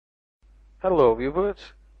Hello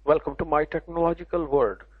viewers, welcome to My Technological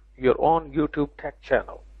World, your own YouTube tech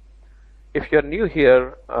channel. If you're new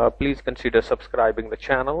here, please consider subscribing the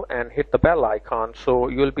channel and hit the bell icon so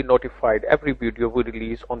you'll be notified every video we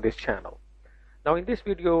release on this channel. Now in this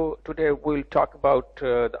video today we'll talk about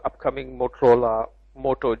the upcoming Motorola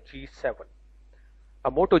Moto G7. A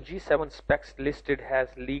Moto G7 specs listed has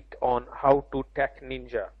leaked on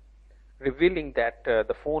HowToTechNaija, revealing that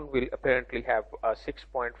the phone will apparently have a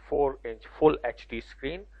 6.4-inch Full HD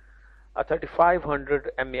screen, a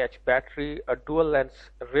 3500 mAh battery, a dual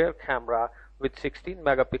lens rear camera with 16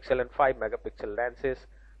 megapixel and 5 megapixel lenses,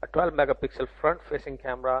 a 12 megapixel front facing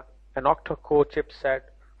camera, an octa-core chipset,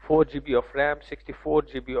 4 GB of RAM, 64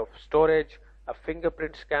 GB of storage, a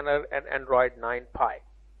fingerprint scanner, and Android 9 Pie.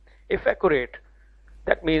 If accurate,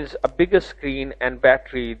 that means a bigger screen and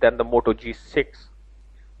battery than the Moto G6,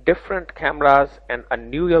 different cameras, and a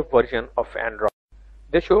newer version of Android.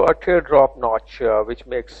 They show a teardrop notch which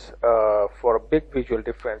makes for a big visual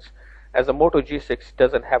difference, as the Moto G6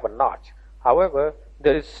 doesn't have a notch. However,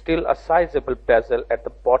 there is still a sizable bezel at the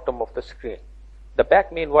bottom of the screen. The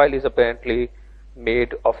back meanwhile is apparently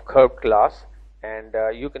made of curved glass, and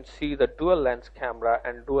you can see the dual lens camera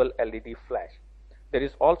and dual LED flash. There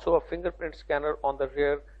is also a fingerprint scanner on the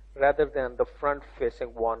rear rather than the front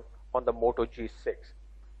facing one on the Moto G6,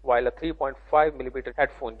 while a 3.5mm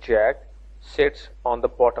headphone jack sits on the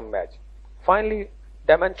bottom edge. Finally,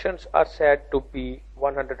 dimensions are said to be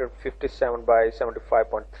 157 by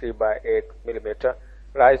 75.3 by 8mm,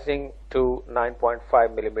 rising to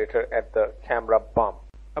 9.5mm at the camera bump.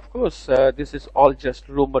 Of course, this is all just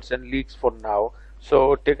rumors and leaks for now,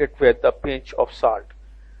 so take it with a pinch of salt.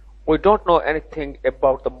 We don't know anything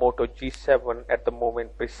about the Moto G7 at the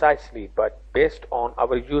moment precisely, but based on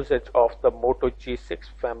our usage of the Moto G6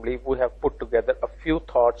 family, we have put together a few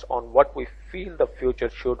thoughts on what we feel the future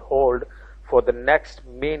should hold for the next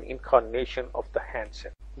main incarnation of the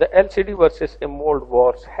handset. The LCD versus AMOLED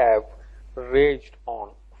wars have raged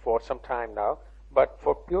on for some time now, but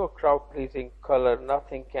for pure crowd-pleasing color,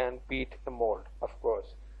 nothing can beat AMOLED, of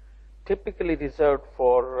course. Typically reserved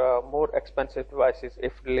for more expensive devices,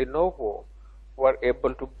 if Lenovo were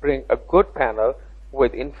able to bring a good panel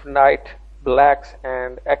with infinite blacks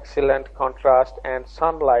and excellent contrast and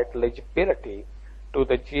sunlight legibility to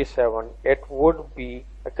the G7, it would be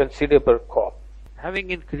a considerable cop. Having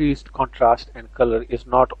increased contrast and color is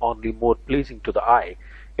not only more pleasing to the eye,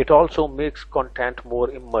 it also makes content more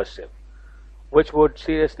immersive, which would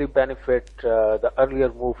seriously benefit the earlier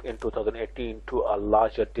move in 2018 to a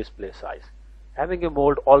larger display size. Having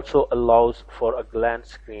AMOLED also allows for a glance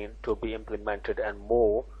screen to be implemented and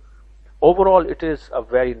more. Overall, it is a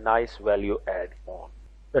very nice value add-on.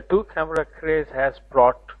 The two-camera craze has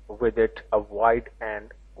brought with it a wide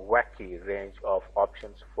and wacky range of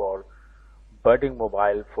options for budding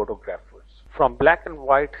mobile photographers. From black and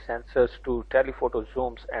white sensors to telephoto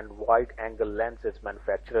zooms and wide-angle lenses,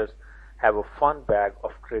 manufacturers have a fun bag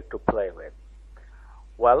of tricks to play with.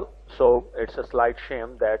 Well, so it's a slight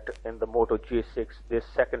shame that in the Moto G6 this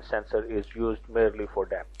second sensor is used merely for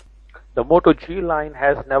depth. The Moto G line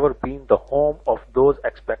has never been the home of those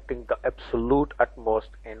expecting the absolute utmost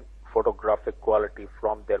in photographic quality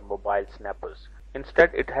from their mobile snappers.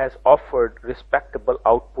 Instead, it has offered respectable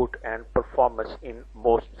output and performance in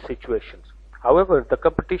most situations. However, the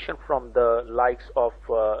competition from the likes of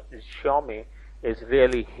Xiaomi is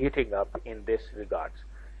really heating up in this regards,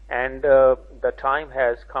 and the time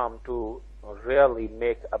has come to really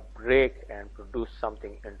make a break and produce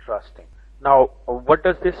something interesting. Now, what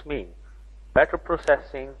does this mean? Better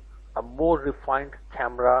processing, a more refined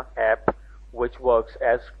camera app which works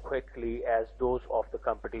as quickly as those of the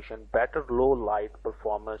competition, better low light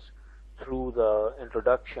performance through the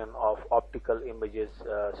introduction of optical images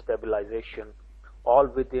stabilization, all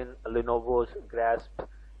within Lenovo's grasp,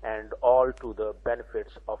 and all to the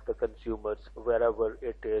benefits of the consumers wherever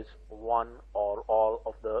it is one or all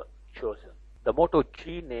of the chosen. The Moto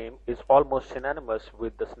G name is almost synonymous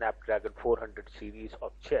with the Snapdragon 400 series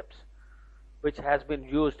of chips, which has been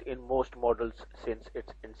used in most models since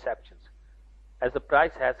its inception. As the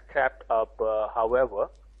price has crept up, however,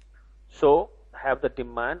 so have the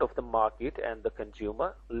demand of the market and the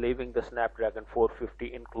consumer, leaving the Snapdragon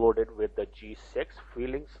 450 included with the G6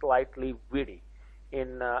 feeling slightly weedy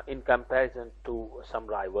in comparison to some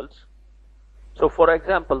rivals. So for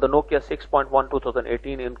example, the Nokia 6.1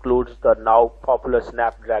 2018 includes the now popular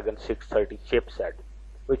Snapdragon 630 chipset,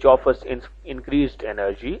 which offers increased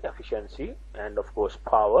energy efficiency and of course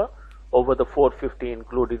power over the 450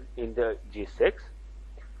 included in the G6.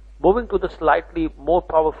 Moving to the slightly more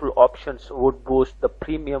powerful options would boost the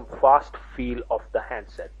premium fast feel of the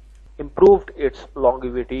handset. improved its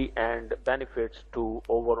longevity and benefits to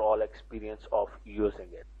overall experience of using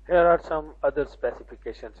it. Here are some other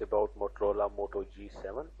specifications about Motorola Moto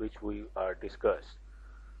G7 which we discussed.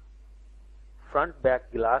 Front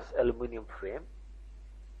back glass aluminum frame,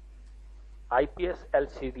 IPS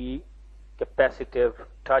LCD capacitive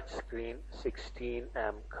touchscreen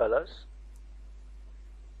 16mm colors,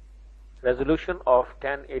 resolution of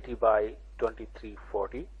 1080 by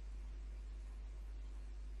 2340,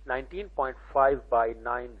 19.5 by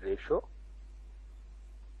 9 ratio,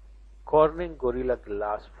 Corning Gorilla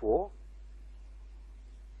Glass 4,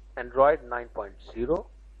 Android 9.0,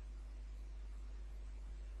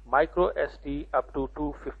 micro SD up to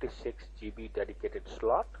 256 GB dedicated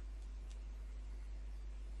slot,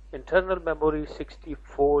 internal memory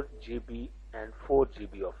 64 GB and 4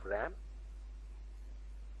 GB of RAM,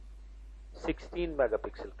 16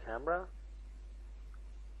 megapixel camera,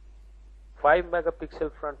 5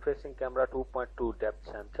 megapixel front facing camera, 2.2 depth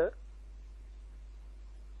sensor,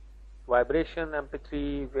 vibration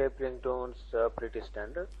MP3 wave ringtones pretty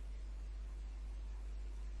standard,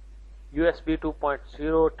 USB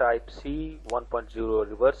 2.0 Type C 1.0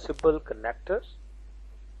 reversible connectors,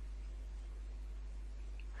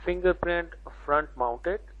 fingerprint front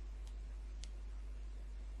mounted,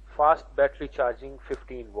 fast battery charging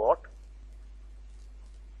 15 watt,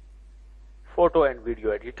 photo and video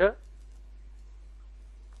editor,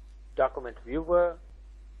 document viewer,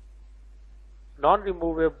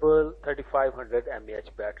 non-removable 3500 mAh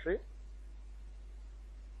battery.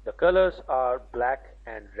 The colors are black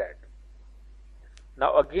and red.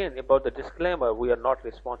 Now again, about the disclaimer, we are not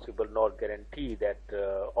responsible nor guarantee that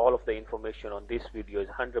all of the information on this video is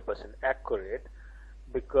 100% accurate,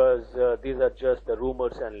 because these are just the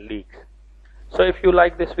rumors and leaks. So if you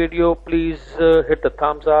like this video, please hit the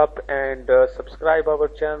thumbs up and subscribe our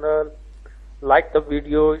channel, like the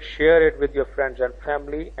video, share it with your friends and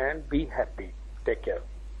family, and be happy. Take care.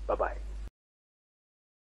 Bye-bye.